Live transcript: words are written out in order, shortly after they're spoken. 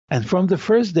And from the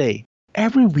first day,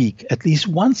 every week, at least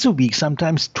once a week,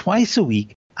 sometimes twice a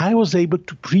week, I was able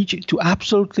to preach to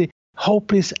absolutely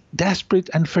hopeless, desperate,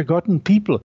 and forgotten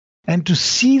people. And to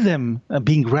see them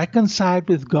being reconciled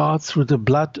with God through the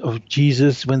blood of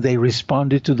Jesus when they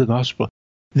responded to the gospel.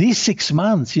 These 6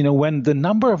 months, when the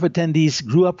number of attendees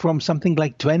grew up from something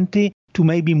like 20 to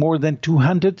maybe more than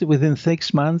 200 within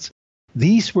 6 months,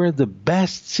 these were the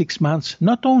best 6 months,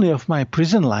 not only of my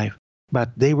prison life, but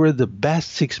they were the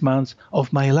best 6 months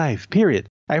of my life, period.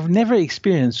 I've never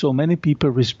experienced so many people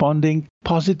responding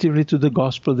positively to the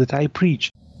gospel that I preach.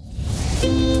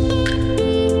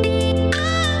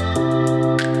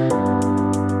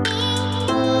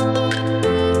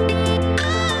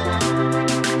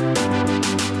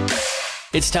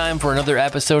 It's time for another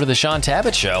episode of the Shaun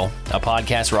Tabatt Show, a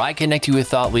podcast where I connect you with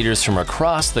thought leaders from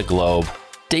across the globe,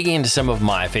 digging into some of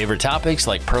my favorite topics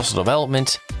like personal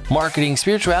development, marketing,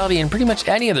 spirituality, and pretty much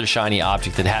any other shiny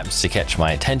object that happens to catch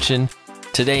my attention.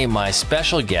 Today, my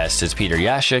special guest is Petr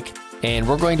Jasek, and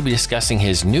we're going to be discussing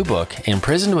his new book,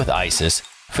 Imprisoned with ISIS,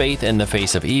 Faith in the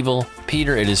Face of Evil.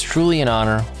 Peter, it is truly an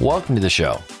honor. Welcome to the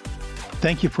show.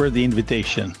 Thank you for the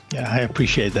invitation. Yeah, I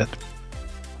appreciate that.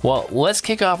 Well, let's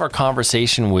kick off our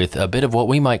conversation with a bit of what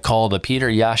we might call the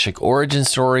Petr Jasek origin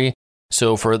story.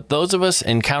 So for those of us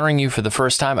encountering you for the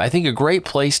first time, I think a great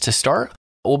place to start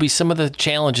will be some of the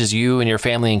challenges you and your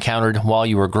family encountered while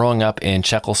you were growing up in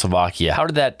Czechoslovakia. How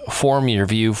did that form your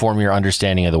view, form your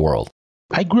understanding of the world?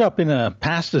 I grew up in a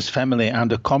pastor's family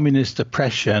under communist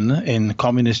oppression in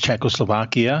communist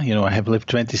Czechoslovakia. I have lived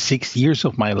 26 years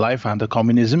of my life under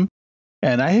communism.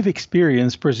 And I have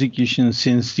experienced persecution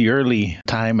since the early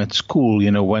time at school,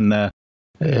 when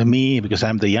because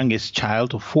I'm the youngest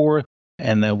child of four,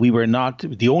 and we were not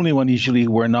the only one, usually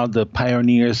were not the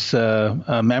pioneers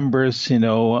members,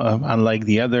 unlike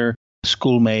the other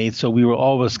schoolmates. So we were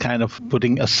always kind of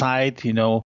putting aside,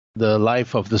 the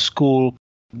life of the school.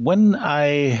 When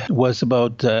I was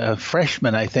about a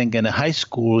freshman, I think, in a high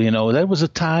school, that was a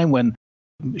time when,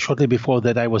 shortly before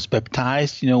that, I was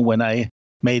baptized, when I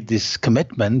made this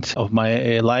commitment of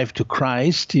my life to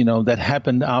Christ, that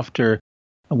happened after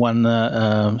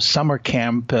one summer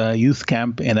camp, youth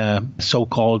camp in a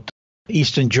so-called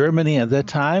Eastern Germany at that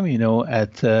time,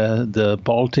 at the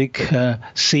Baltic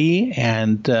Sea.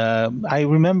 And I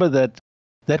remember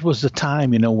that was the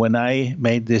time, when I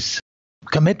made this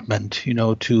commitment,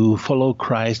 to follow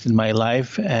Christ in my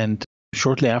life. And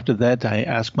shortly after that, I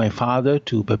asked my father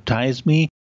to baptize me.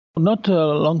 Not a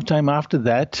long time after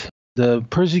that, the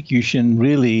persecution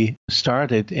really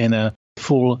started in a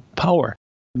full power.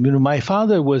 My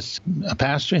father was a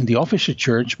pastor in the official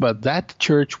church, but that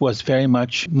church was very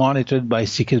much monitored by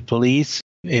secret police.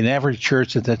 In every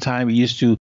church at that time, we used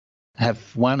to have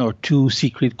one or two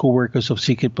secret co-workers of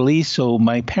secret police. So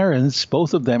my parents,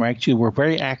 both of them actually were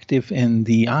very active in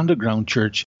the underground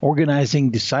church,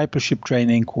 organizing discipleship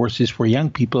training courses for young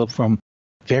people from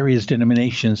various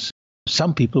denominations.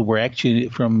 Some people were actually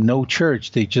from no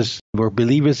church. They just were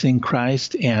believers in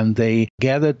Christ, and they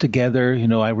gathered together.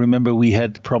 I remember we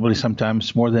had probably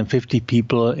sometimes more than 50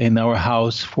 people in our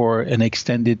house for an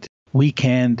extended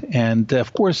weekend. And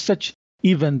of course, such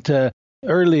event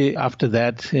early after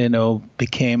that,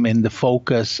 became in the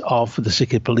focus of the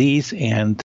secret police.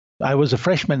 And I was a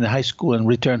freshman in high school and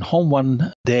returned home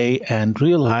one day and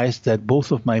realized that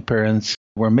both of my parents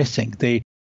were missing. They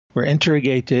were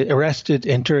arrested,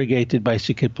 interrogated by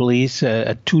secret police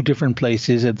at two different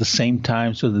places at the same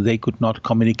time so that they could not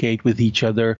communicate with each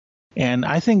other. And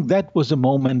I think that was a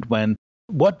moment when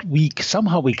what we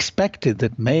somehow expected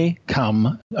that may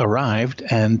come arrived.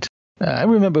 And I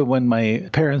remember when my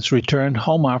parents returned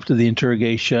home after the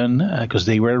interrogation, because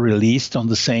they were released on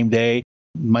the same day,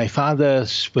 my father,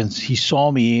 when he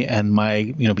saw me and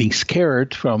my, being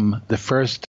scared from the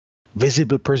first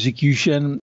visible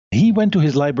persecution, he went to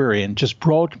his library and just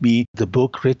brought me the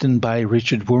book written by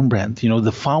Richard Wurmbrand,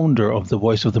 the founder of the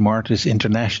Voice of the Martyrs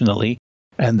internationally.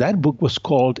 And that book was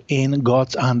called In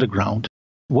God's Underground.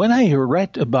 When I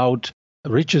read about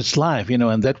Richard's life,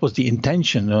 and that was the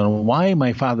intention, why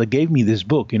my father gave me this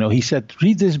book, he said,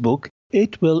 read this book,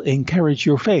 it will encourage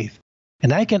your faith.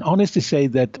 And I can honestly say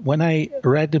that when I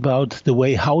read about the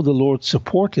way how the Lord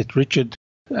supported Richard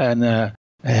and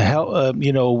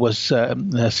was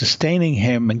sustaining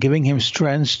him and giving him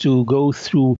strength to go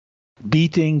through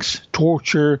beatings,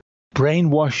 torture,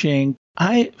 brainwashing,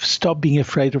 I stopped being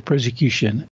afraid of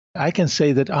persecution. I can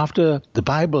say that after the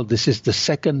Bible, this is the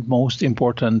second most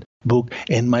important book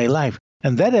in my life.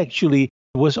 And that actually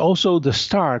was also the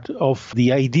start of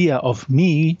the idea of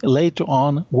me later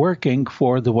on working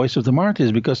for the Voice of the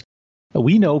Martyrs, because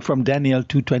We know from Daniel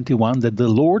 2:21 that the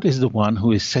Lord is the one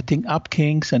who is setting up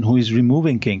kings and who is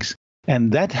removing kings.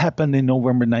 And that happened in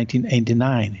November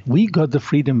 1989. We got the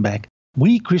freedom back.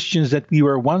 We Christians that we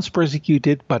were once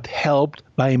persecuted but helped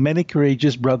by many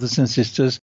courageous brothers and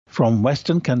sisters from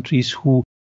Western countries who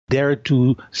dared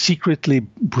to secretly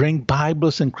bring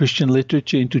Bibles and Christian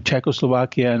literature into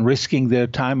Czechoslovakia and risking their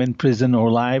time in prison or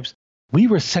lives. We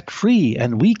were set free,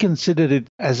 and we considered it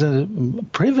as a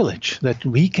privilege that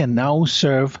we can now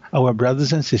serve our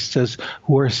brothers and sisters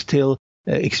who are still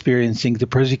experiencing the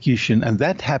persecution. And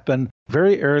that happened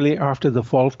very early after the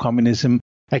fall of communism,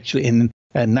 actually in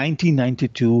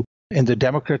 1992 in the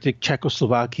democratic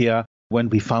Czechoslovakia, when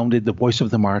we founded the Voice of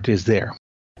the Martyrs there.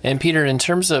 And Peter, in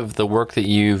terms of the work that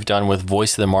you've done with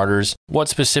Voice of the Martyrs, what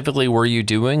specifically were you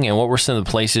doing, and what were some of the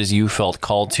places you felt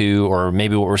called to, or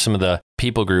maybe what were some of the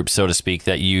people groups, so to speak,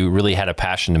 that you really had a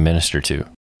passion to minister to?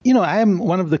 I am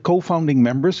one of the co-founding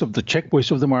members of the Czech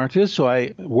Voice of the Martyrs. So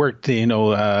I worked, in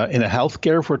a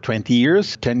healthcare for 20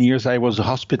 years. 10 years I was a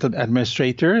hospital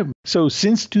administrator. So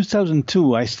since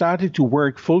 2002, I started to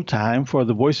work full-time for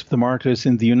the Voice of the Martyrs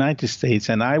in the United States,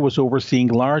 and I was overseeing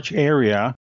large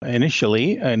area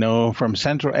initially, from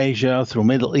Central Asia through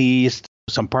Middle East,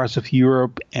 some parts of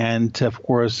Europe, and of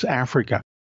course, Africa.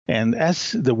 And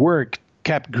as the work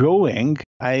kept growing,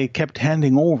 I kept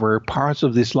handing over parts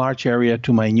of this large area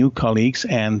to my new colleagues.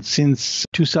 And since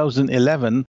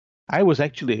 2011, I was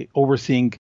actually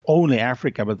overseeing only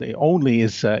Africa, but the only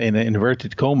is in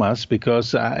inverted commas,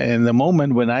 because in the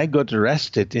moment when I got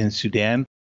arrested in Sudan,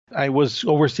 I was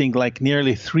overseeing like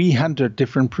nearly 300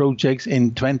 different projects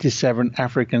in 27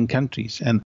 African countries.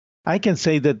 And I can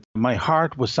say that my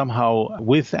heart was somehow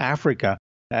with Africa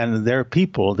and their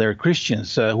people, their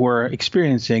Christians who are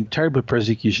experiencing terrible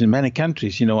persecution in many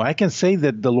countries. I can say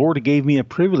that the Lord gave me a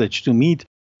privilege to meet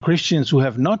Christians who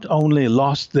have not only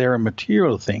lost their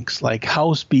material things, like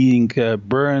house being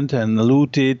burned and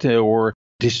looted or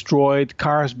destroyed,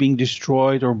 cars being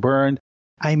destroyed or burned.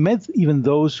 I met even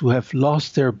those who have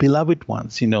lost their beloved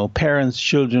ones, parents,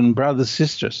 children, brothers,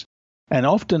 sisters. And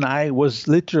often I was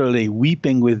literally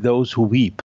weeping with those who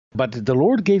weep. But the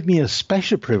Lord gave me a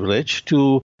special privilege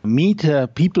to meet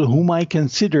people whom I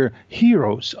consider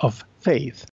heroes of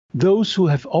faith, those who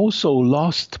have also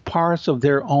lost parts of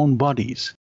their own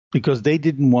bodies because they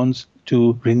didn't want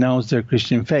to renounce their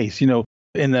Christian faith.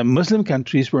 In the Muslim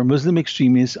countries where Muslim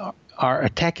extremists are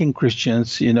attacking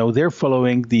Christians, they're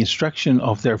following the instruction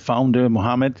of their founder,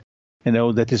 Muhammad,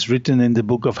 that is written in the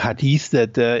book of Hadith,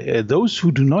 that those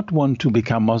who do not want to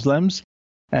become Muslims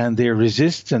and they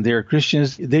resist and they're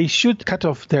Christians, they should cut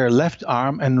off their left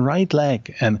arm and right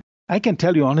leg. And I can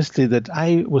tell you honestly that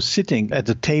I was sitting at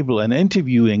the table and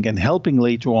interviewing and helping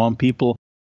later on people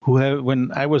who have,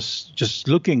 when I was just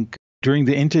looking during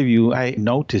the interview, I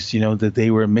noticed, that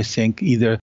they were missing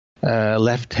either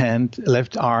left hand,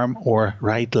 left arm, or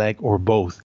right leg, or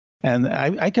both. And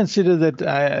I consider that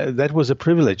that was a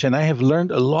privilege. And I have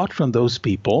learned a lot from those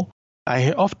people.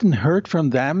 I often heard from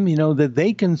them, that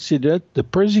they considered the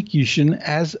persecution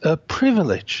as a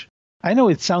privilege. I know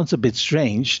it sounds a bit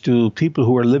strange to people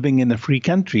who are living in the free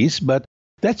countries, but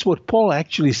that's what Paul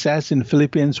actually says in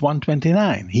Philippians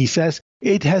 1:29. He says,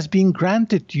 it has been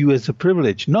granted to you as a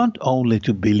privilege, not only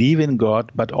to believe in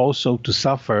God, but also to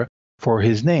suffer for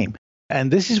his name. And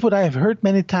this is what I have heard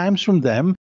many times from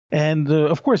them. And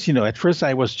of course, at first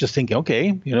I was just thinking,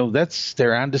 okay, that's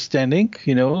their understanding,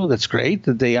 that's great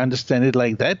that they understand it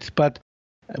like that. But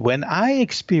when I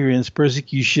experienced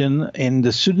persecution in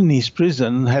the Sudanese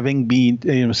prison, having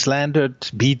been slandered,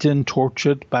 beaten,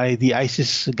 tortured by the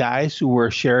ISIS guys who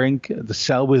were sharing the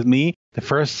cell with me, the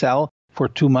first cell for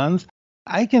 2 months,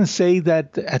 I can say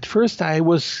that at first I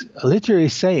was literally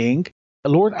saying,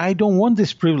 Lord, I don't want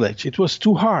this privilege. It was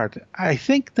too hard. I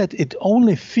think that it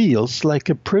only feels like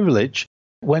a privilege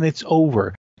when it's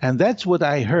over. And that's what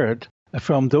I heard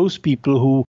from those people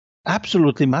who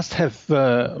absolutely must have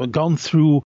gone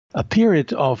through a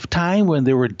period of time when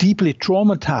they were deeply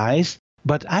traumatized.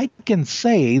 But I can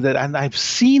say that, and I've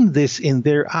seen this in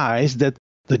their eyes, that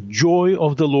the joy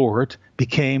of the Lord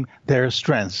became their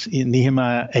strength in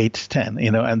Nehemiah 8:10,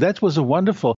 and that was a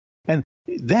wonderful. And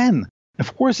then,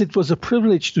 of course, it was a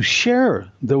privilege to share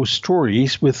those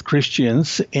stories with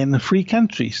Christians in free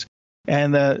countries.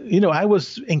 And, I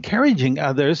was encouraging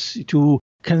others to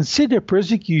consider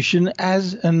persecution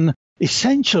as an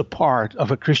essential part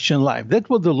of a Christian life. That's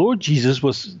what the Lord Jesus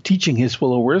was teaching his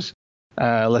followers,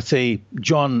 let's say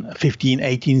John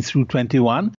 15:18 through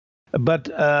 21. But,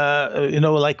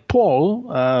 like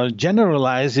Paul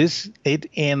generalizes it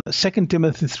in 2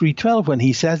 Timothy 3:12 when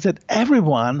he says that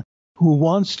everyone who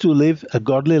wants to live a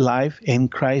godly life in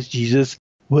Christ Jesus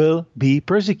will be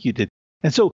persecuted.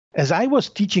 And so, as I was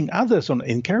teaching others, on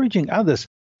encouraging others,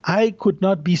 I could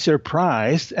not be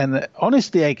surprised. And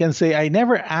honestly, I can say I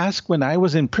never asked when I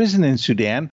was in prison in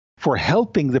Sudan for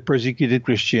helping the persecuted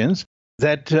Christians,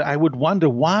 that I would wonder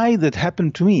why that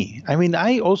happened to me. I mean,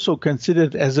 I also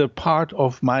considered as a part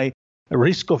of my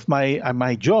risk of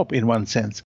my job in one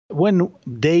sense. When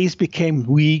days became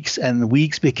weeks and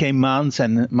weeks became months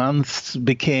and months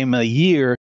became a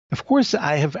year, of course,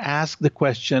 I have asked the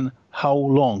question, how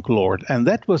long, Lord? And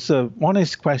that was an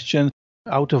honest question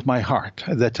out of my heart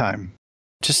at that time.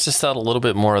 Just to set a little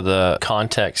bit more of the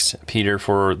context, Peter,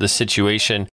 for the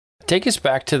situation, take us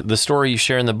back to the story you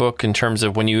share in the book in terms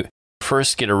of when you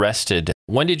first get arrested.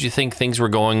 When did you think things were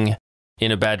going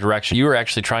in a bad direction? You were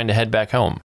actually trying to head back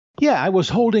home. Yeah, I was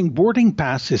holding boarding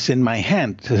passes in my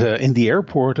hand in the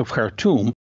airport of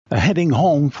Khartoum, heading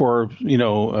home for,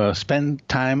 spend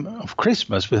time of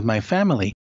Christmas with my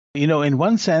family. In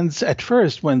one sense, at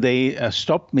first, when they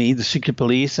stopped me, the secret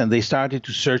police, and they started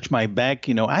to search my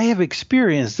bag, I have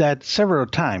experienced that several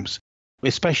times,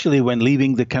 especially when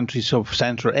leaving the countries of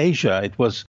Central Asia. It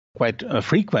was quite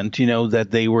frequent, that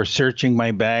they were searching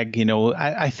my bag.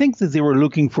 I think that they were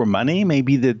looking for money,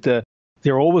 maybe that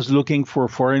they're always looking for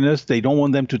foreigners. They don't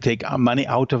want them to take money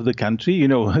out of the country.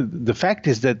 The fact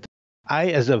is that I,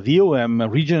 as a VOM, a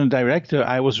regional director,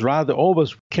 I was rather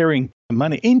always carrying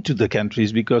money into the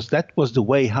countries because that was the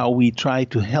way how we try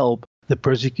to help the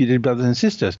persecuted brothers and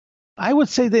sisters. I would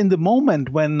say that in the moment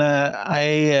when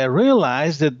I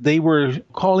realized that they were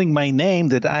calling my name,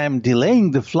 that I am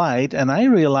delaying the flight, and I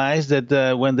realized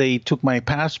that when they took my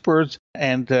passports,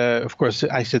 and of course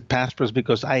I said passports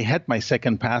because I had my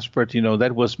second passport,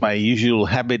 that was my usual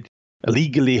habit,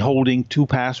 legally holding two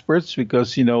passports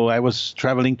because, I was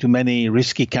traveling to many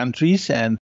risky countries.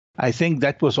 And I think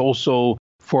that was also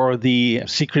for the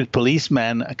secret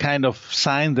policeman a kind of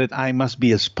sign that I must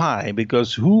be a spy,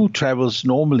 because who travels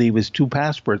normally with two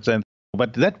passports?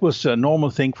 But that was a normal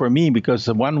thing for me because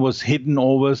one was hidden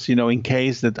always, in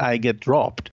case that I get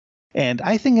dropped. And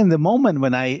I think in the moment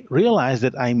when I realized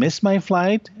that I missed my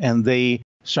flight and they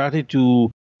started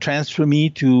to transfer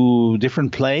me to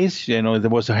different place, there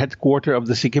was a headquarters of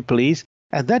the secret police.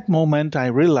 At that moment, I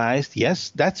realized,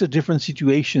 yes, that's a different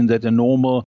situation than a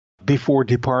normal before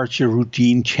departure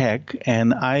routine check.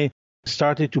 And I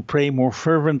started to pray more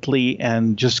fervently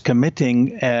and just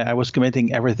I was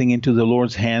committing everything into the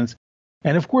Lord's hands.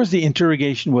 And of course, the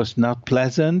interrogation was not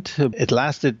pleasant. It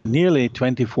lasted nearly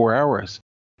 24 hours.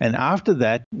 And after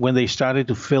that, when they started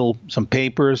to fill some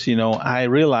papers, I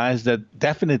realized that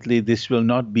definitely this will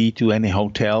not be to any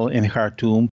hotel in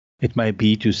Khartoum. It might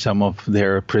be to some of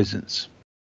their prisons.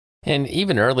 And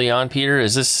even early on, Peter,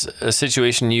 is this a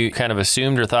situation you kind of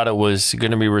assumed or thought it was going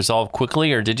to be resolved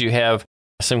quickly? Or did you have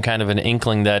some kind of an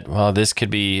inkling that, this could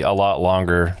be a lot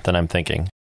longer than I'm thinking?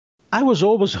 I was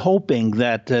always hoping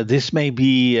that this may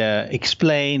be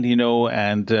explained,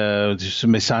 and there's a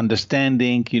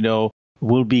misunderstanding,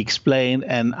 will be explained,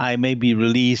 and I may be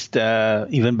released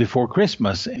even before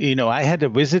Christmas. I had a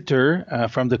visitor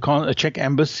from the Czech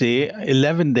embassy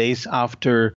 11 days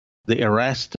after the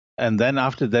arrest. And then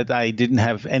after that, I didn't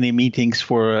have any meetings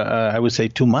for, I would say,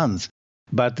 2 months.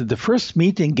 But the first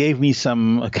meeting gave me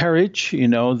some courage,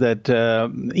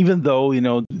 that even though,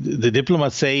 the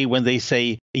diplomats say when they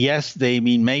say yes, they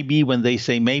mean maybe. When they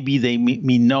say maybe, they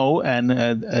mean no. And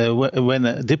when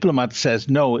a diplomat says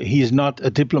no, he's not a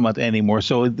diplomat anymore.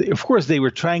 So, of course, they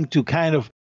were trying to kind of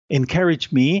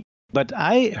encourage me. But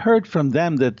I heard from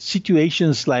them that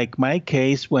situations like my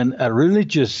case, when a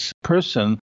religious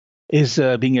person is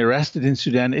being arrested in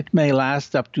Sudan, it may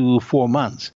last up to 4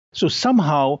 months. So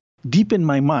somehow, deep in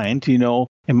my mind, in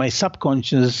my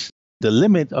subconscious, the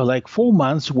limit of like 4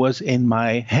 months was in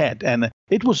my head. And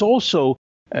it was also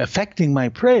affecting my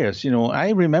prayers. I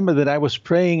remember that I was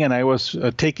praying and I was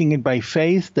taking it by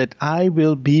faith that I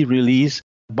will be released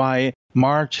by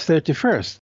March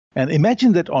 31st. And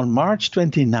imagine that on March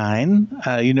 29,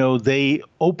 they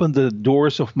opened the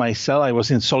doors of my cell. I was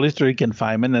in solitary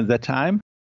confinement at that time.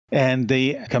 And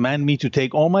they command me to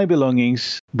take all my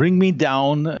belongings, bring me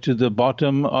down to the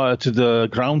bottom, to the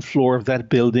ground floor of that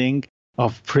building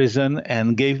of prison,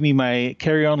 and gave me my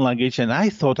carry-on luggage. And I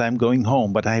thought I'm going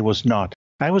home, but I was not.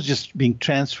 I was just being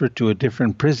transferred to a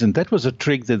different prison. That was a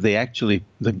trick that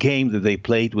the game that they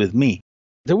played with me.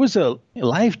 There was a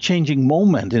life-changing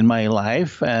moment in my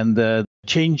life and a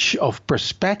change of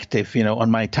perspective,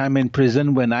 on my time in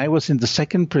prison when I was in the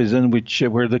second prison,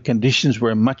 where the conditions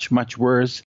were much, much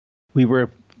worse. We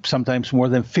were sometimes more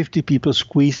than 50 people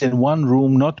squeezed in one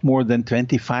room, not more than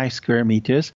 25 square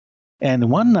meters.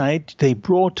 And one night, they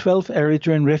brought 12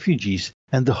 Eritrean refugees,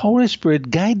 and the Holy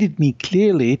Spirit guided me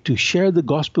clearly to share the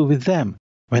gospel with them.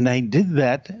 When I did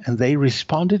that, and they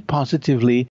responded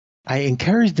positively, I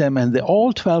encouraged them, and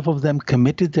all 12 of them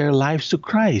committed their lives to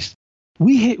Christ.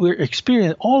 We were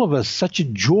experiencing, all of us, such a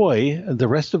joy the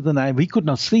rest of the night. We could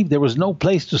not sleep. There was no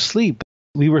place to sleep.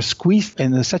 We were squeezed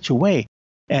in such a way.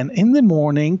 And in the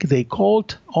morning, they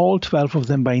called all 12 of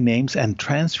them by names and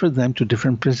transferred them to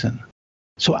different prison.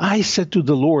 So I said to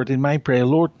the Lord in my prayer,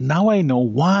 Lord, now I know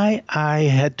why I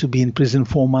had to be in prison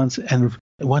 4 months and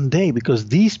 1 day, because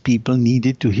these people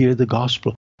needed to hear the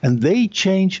gospel. And they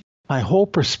changed my whole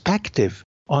perspective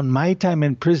on my time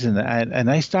in prison. And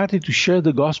I started to share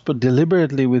the gospel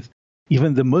deliberately with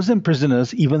even the Muslim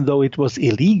prisoners, even though it was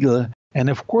illegal. And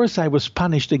of course, I was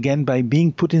punished again by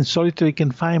being put in solitary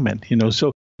confinement.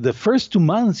 So the first 2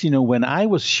 months, when I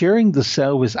was sharing the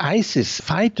cell with ISIS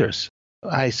fighters,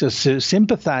 ISIS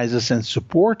sympathizers and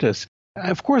supporters,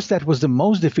 of course, that was the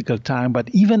most difficult time. But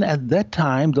even at that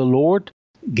time, the Lord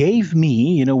gave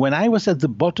me, when I was at the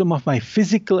bottom of my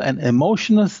physical and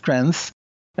emotional strength,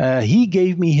 He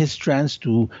gave me His strength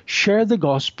to share the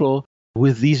gospel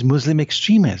with these Muslim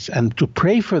extremists and to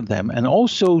pray for them, and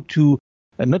also to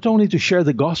not only to share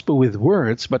the gospel with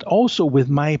words, but also with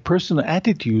my personal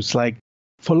attitudes, like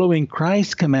following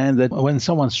Christ's command that when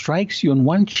someone strikes you on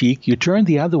one cheek, you turn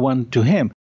the other one to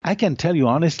him. I can tell you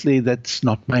honestly, that's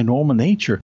not my normal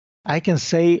nature. I can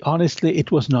say honestly,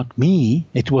 it was not me.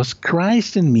 It was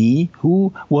Christ in me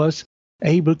who was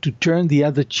able to turn the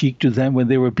other cheek to them when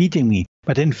they were beating me.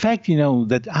 But in fact,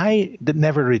 that I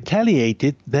never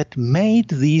retaliated, that made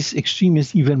these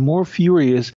extremists even more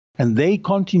furious, and they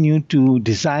continued to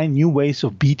design new ways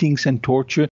of beatings and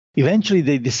torture. Eventually,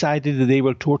 they decided that they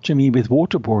will torture me with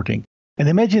waterboarding. And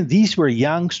imagine, these were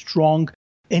young, strong,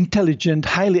 intelligent,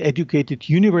 highly educated,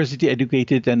 university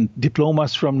educated, and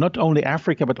diplomas from not only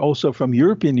Africa, but also from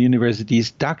European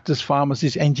universities, doctors,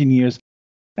 pharmacists, engineers,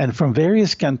 and from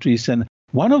various countries. And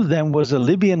one of them was a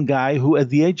Libyan guy who, at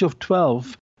the age of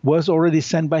 12, was already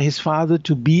sent by his father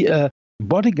to be a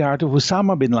bodyguard of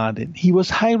Osama bin Laden. He was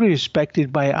highly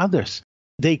respected by others.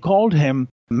 They called him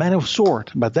man of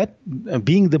sword, but that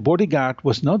being the bodyguard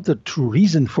was not the true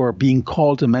reason for being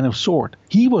called a man of sword.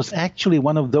 He was actually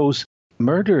one of those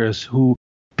murderers who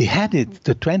beheaded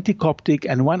the 20 Coptic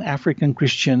and 1 African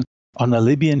Christian on a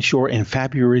Libyan shore in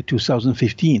February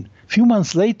 2015. A few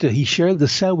months later, he shared the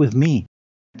cell with me.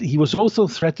 He was also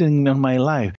threatening on my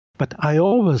life, but I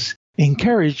always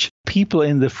encourage people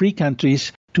in the free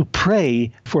countries to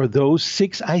pray for those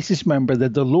 6 ISIS members,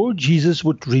 that the Lord Jesus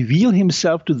would reveal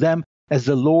himself to them as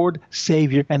the Lord,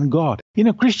 Savior, and God.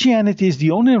 Christianity is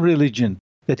the only religion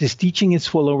that is teaching its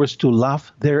followers to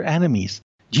love their enemies.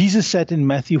 Jesus said in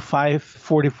Matthew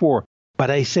 5:44, "But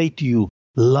I say to you,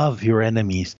 love your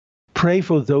enemies. Pray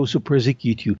for those who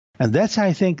persecute you." And that's,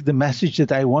 I think, the message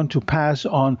that I want to pass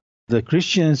on the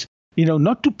Christians,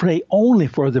 not to pray only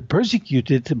for the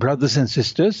persecuted brothers and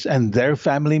sisters and their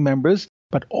family members,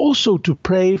 but also to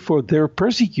pray for their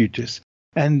persecutors.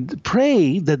 And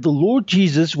pray that the Lord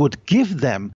Jesus would give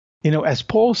them, as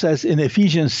Paul says in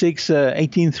Ephesians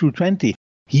 6:18 through 20,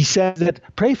 he said that,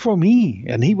 pray for me,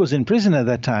 and he was in prison at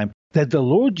that time, that the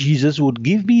Lord Jesus would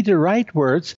give me the right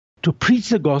words to preach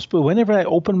the gospel whenever I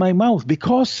open my mouth,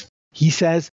 because he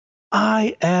says,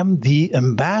 I am the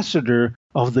ambassador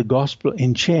of the gospel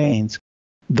in chains.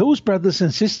 Those brothers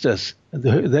and sisters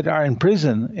that are in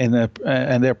prison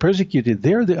and they're persecuted,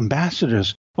 they're the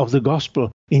ambassadors of the gospel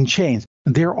in chains.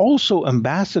 They're also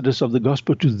ambassadors of the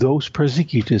gospel to those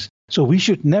persecutors. So we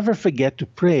should never forget to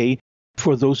pray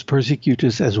for those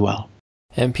persecutors as well.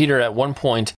 And Peter, at one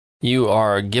point, you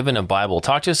are given a Bible.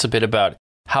 Talk to us a bit about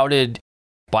how did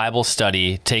Bible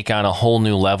study take on a whole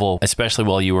new level, especially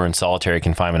while you were in solitary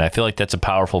confinement? I feel like that's a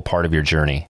powerful part of your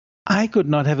journey. I could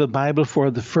not have a Bible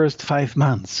for the first 5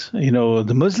 months.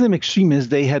 The Muslim extremists,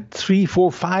 they had 3,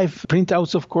 4, 5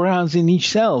 printouts of Qurans in each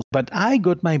cell. But I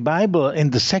got my Bible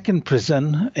in the second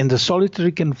prison, in the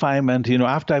solitary confinement,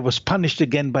 after I was punished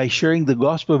again by sharing the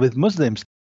gospel with Muslims.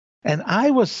 And I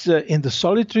was in the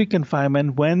solitary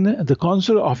confinement when the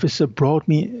consular officer brought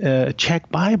me a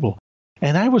Czech Bible.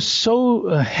 And I was so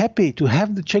happy to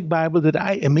have the Czech Bible that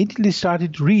I immediately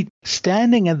started to read,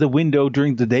 standing at the window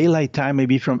during the daylight time,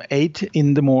 maybe from 8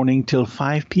 in the morning till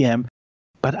 5 p.m.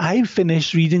 But I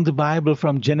finished reading the Bible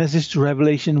from Genesis to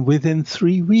Revelation within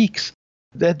 3 weeks.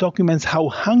 That documents how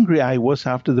hungry I was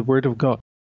after the Word of God.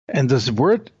 And this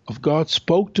Word of God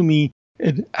spoke to me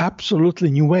in an absolutely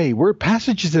new way. Were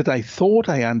passages that I thought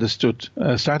I understood.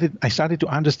 I started to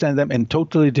understand them in a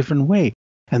totally different way.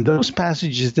 And those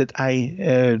passages that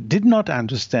I did not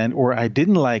understand or I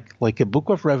didn't like a book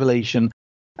of Revelation,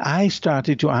 I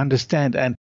started to understand.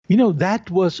 And, that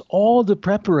was all the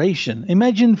preparation.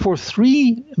 Imagine for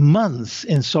 3 months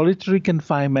in solitary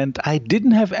confinement, I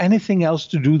didn't have anything else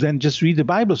to do than just read the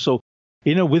Bible. So,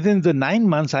 within the 9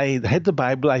 months I had the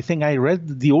Bible, I think I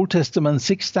read the Old Testament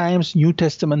 6 times, New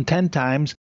Testament 10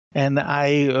 times. And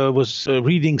I was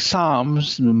reading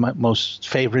Psalms, my most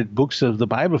favorite books of the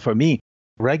Bible for me,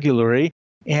 regularly,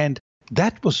 and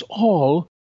that was all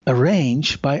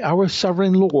arranged by our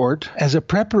sovereign Lord as a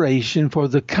preparation for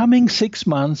the coming 6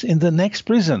 months in the next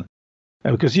prison.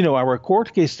 Because, our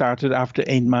court case started after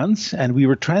 8 months, and we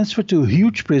were transferred to a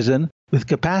huge prison with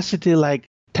capacity like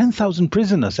 10,000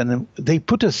 prisoners, and they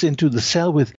put us into the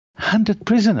cell with 100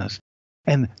 prisoners.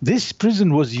 And this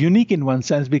prison was unique in one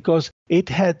sense because it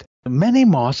had many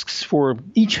mosques. For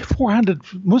each 400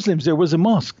 Muslims, there was a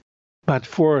mosque. But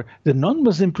for the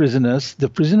non-Muslim prisoners, the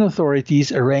prison authorities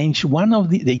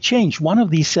they changed one of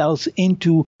these cells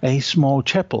into a small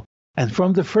chapel. And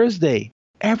from the first day,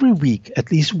 every week,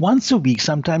 at least once a week,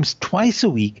 sometimes twice a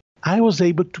week, I was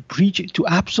able to preach to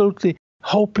absolutely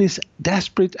hopeless,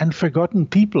 desperate, and forgotten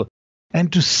people.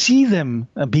 And to see them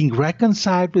being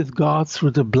reconciled with God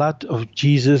through the blood of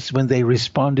Jesus when they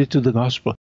responded to the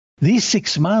gospel. These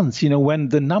 6 months, when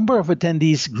the number of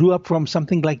attendees grew up from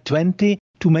something like 20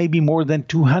 to maybe more than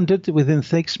 200 within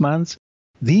 6 months,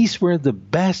 these were the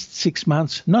best 6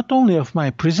 months, not only of my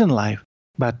prison life,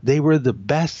 but they were the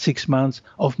best 6 months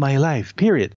of my life,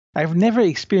 period. I've never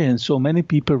experienced so many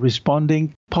people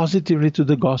responding positively to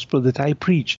the gospel that I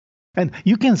preach. And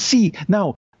you can see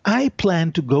now, I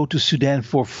plan to go to Sudan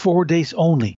for 4 days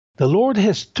only. The Lord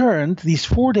has turned these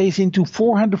 4 days into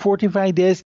 445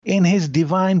 days in his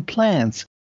divine plans.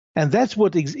 And that's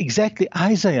what exactly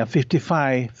Isaiah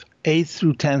 55, 8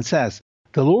 through 10 says.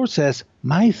 The Lord says,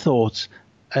 my thoughts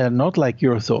are not like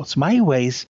your thoughts. My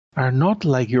ways are not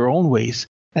like your own ways.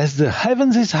 As the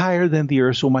heavens is higher than the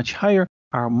earth, so much higher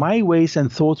are my ways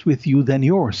and thoughts with you than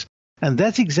yours. And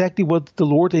that's exactly what the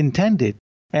Lord intended.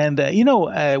 And,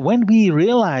 when we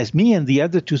realized, me and the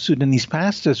other 2 Sudanese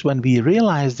pastors, when we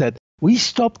realized that we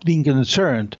stopped being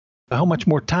concerned how much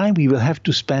more time we will have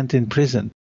to spend in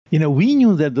prison. We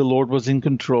knew that the Lord was in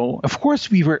control. Of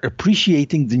course, we were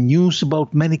appreciating the news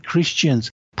about many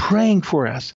Christians praying for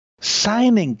us,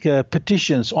 signing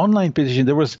petitions, online petitions.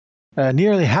 There was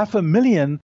nearly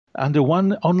 500,000 under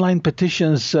one online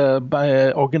petitions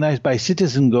organized by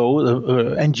Citizen Go,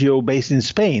 NGO based in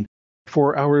Spain,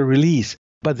 for our release.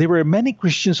 But there were many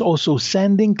Christians also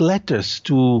sending letters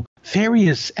to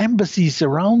various embassies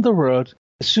around the world,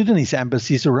 Sudanese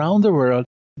embassies around the world.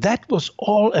 That was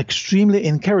all extremely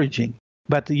encouraging.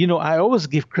 But, I always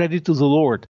give credit to the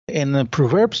Lord. In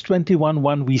Proverbs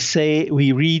 21:1,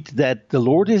 we read that the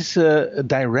Lord is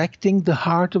directing the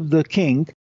heart of the king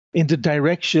in the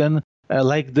direction,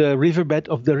 like the riverbed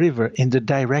of the river, in the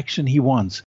direction he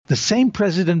wants. The same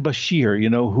President Bashir,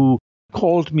 who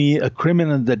called me a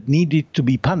criminal that needed to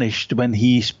be punished when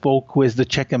he spoke with the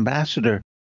Czech ambassador,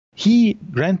 he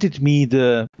granted me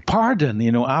the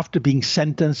pardon, after being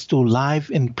sentenced to life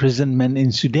imprisonment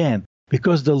in Sudan,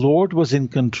 because the Lord was in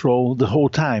control the whole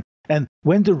time. And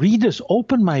when the readers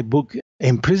open my book,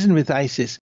 Imprisoned with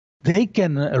ISIS, they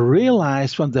can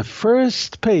realize from the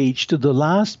first page to the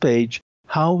last page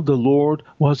how the Lord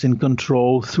was in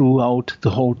control throughout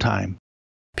the whole time.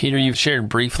 Peter, you've shared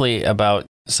briefly about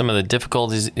some of the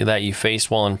difficulties that you faced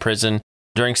while in prison.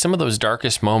 During some of those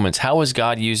darkest moments, how was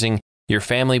God using your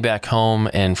family back home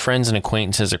and friends and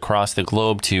acquaintances across the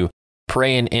globe to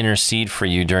pray and intercede for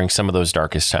you during some of those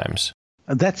darkest times?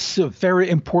 That's a very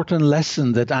important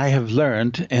lesson that I have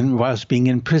learned whilst being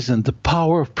in prison, the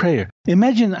power of prayer.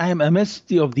 Imagine I am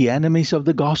amidst of the enemies of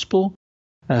the gospel,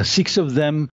 6 of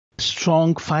them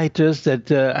strong fighters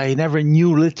that I never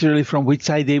knew literally from which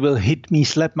side they will hit me,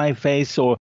 slap my face,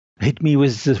 or hit me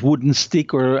with this wooden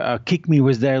stick, or kick me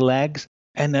with their legs.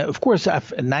 And of course, at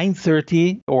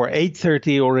 9:30 or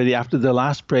 8:30 already after the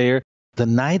last prayer, the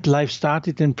nightlife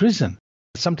started in prison.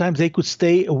 Sometimes they could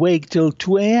stay awake till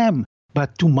 2 a.m.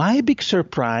 But to my big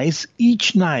surprise,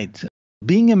 each night,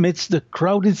 being amidst the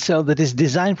crowded cell that is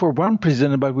designed for 1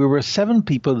 prisoner, but we were 7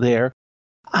 people there,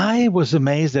 I was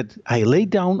amazed that I lay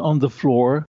down on the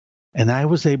floor and I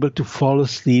was able to fall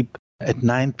asleep at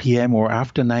 9 p.m. or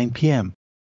after 9 p.m.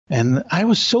 And I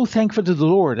was so thankful to the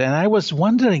Lord. And I was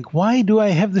wondering, why do I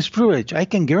have this privilege? I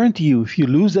can guarantee you, if you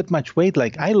lose that much weight,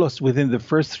 like I lost within the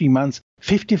first 3 months,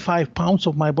 55 pounds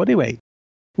of my body weight.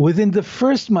 Within the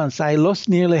first months, I lost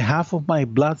nearly half of my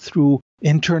blood through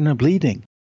internal bleeding.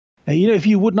 If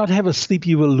you would not have a sleep,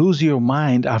 you will lose your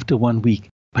mind after 1 week.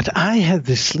 But I had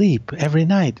this sleep every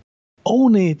night.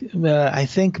 Only, I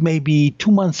think maybe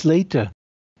 2 months later,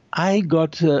 I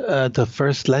got the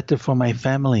first letter from my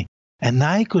family. And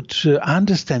I could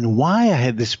understand why I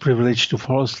had this privilege to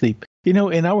fall asleep. In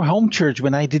our home church,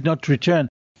 when I did not return,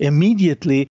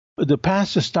 immediately the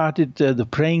pastor started the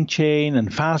praying chain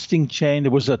and fasting chain.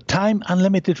 There was a time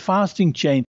unlimited fasting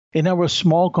chain in our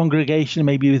small congregation,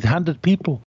 maybe with 100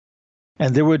 people.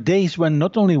 And there were days when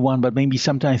not only one, but maybe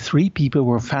sometimes 3 people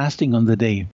were fasting on the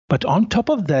day. But on top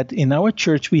of that, in our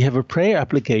church, we have a prayer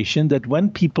application that when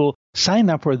people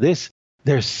sign up for this,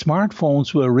 their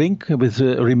smartphones will ring with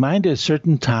a reminder at a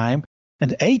certain time.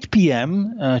 At 8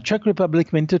 p.m., Czech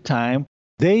Republic winter time,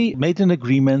 they made an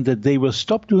agreement that they will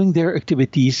stop doing their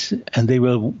activities and they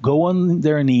will go on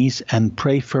their knees and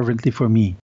pray fervently for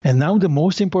me. And now the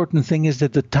most important thing is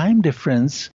that the time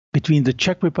difference between the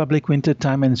Czech Republic winter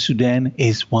time and Sudan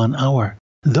is 1 hour.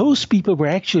 Those people were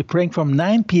actually praying from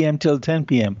 9 p.m. till 10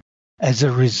 p.m. As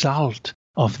a result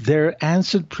of their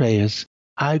answered prayers,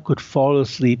 I could fall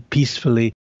asleep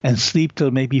peacefully and sleep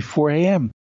till maybe 4 a.m.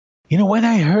 When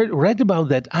I read about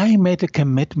that, I made a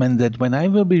commitment that when I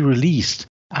will be released,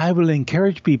 I will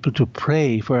encourage people to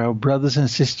pray for our brothers and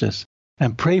sisters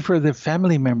and pray for their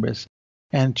family members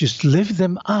and just lift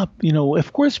them up.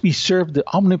 Of course, we serve the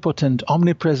omnipotent,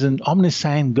 omnipresent,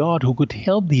 omniscient God who could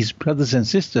help these brothers and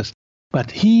sisters,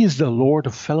 but He is the Lord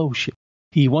of fellowship.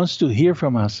 He wants to hear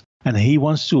from us and He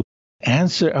wants to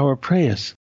answer our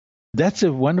prayers. That's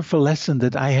a wonderful lesson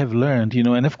that I have learned,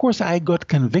 and of course I got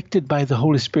convicted by the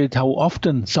Holy Spirit how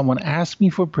often someone asked me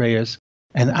for prayers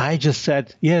and I just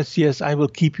said, yes, I will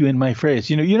keep you in my prayers.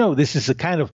 This is a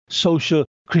kind of social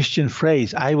Christian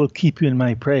phrase, I will keep you in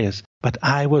my prayers, but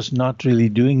I was not really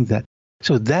doing that.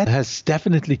 So that has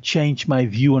definitely changed my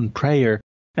view on prayer.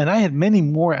 And I had many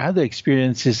more other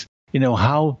experiences,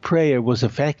 how prayer was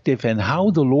effective and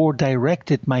how the Lord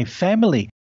directed my family,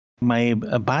 my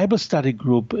Bible study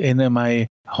group in my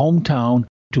hometown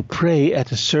to pray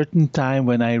at a certain time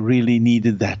when I really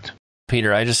needed that.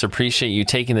 Peter, I just appreciate you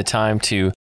taking the time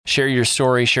to share your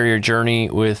story, share your journey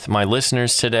with my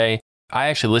listeners today. I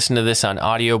actually listened to this on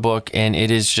audiobook and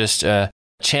it is just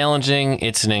challenging.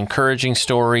 It's an encouraging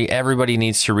story. Everybody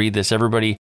needs to read this.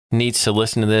 Everybody needs to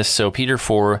listen to this. So Peter,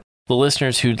 for the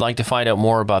listeners who'd like to find out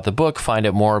more about the book, find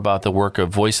out more about the work of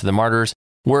Voice of the Martyrs,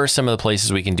 where are some of the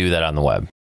places we can do that on the web?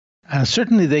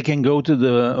 Certainly, they can go to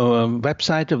the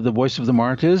website of the Voice of the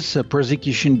Martyrs,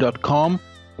 persecution.com,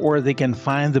 or they can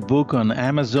find the book on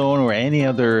Amazon or any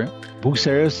other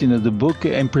booksellers. The book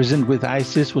Imprisoned with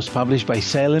ISIS was published by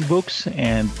Salem Books,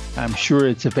 and I'm sure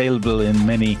it's available in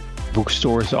many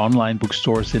bookstores, online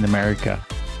bookstores in America.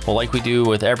 Well, like we do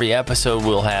with every episode,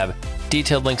 we'll have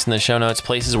detailed links in the show notes,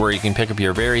 places where you can pick up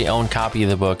your very own copy of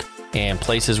the book, and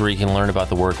places where you can learn about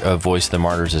the work of Voice of the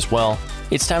Martyrs as well.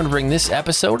 It's time to bring this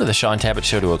episode of the Shaun Tabatt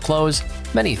Show to a close.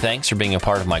 Many thanks for being a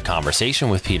part of my conversation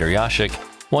with Petr Jasek.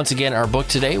 Once again, our book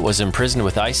today was Imprisoned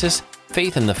with ISIS,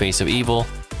 Faith in the Face of Evil.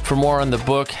 For more on the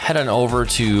book, head on over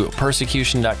to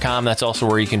persecution.com. That's also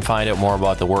where you can find out more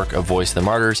about the work of Voice of the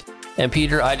Martyrs. And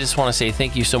Peter, I just want to say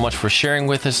thank you so much for sharing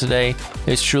with us today.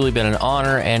 It's truly been an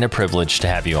honor and a privilege to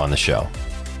have you on the show.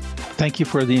 Thank you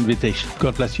for the invitation.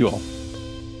 God bless you all.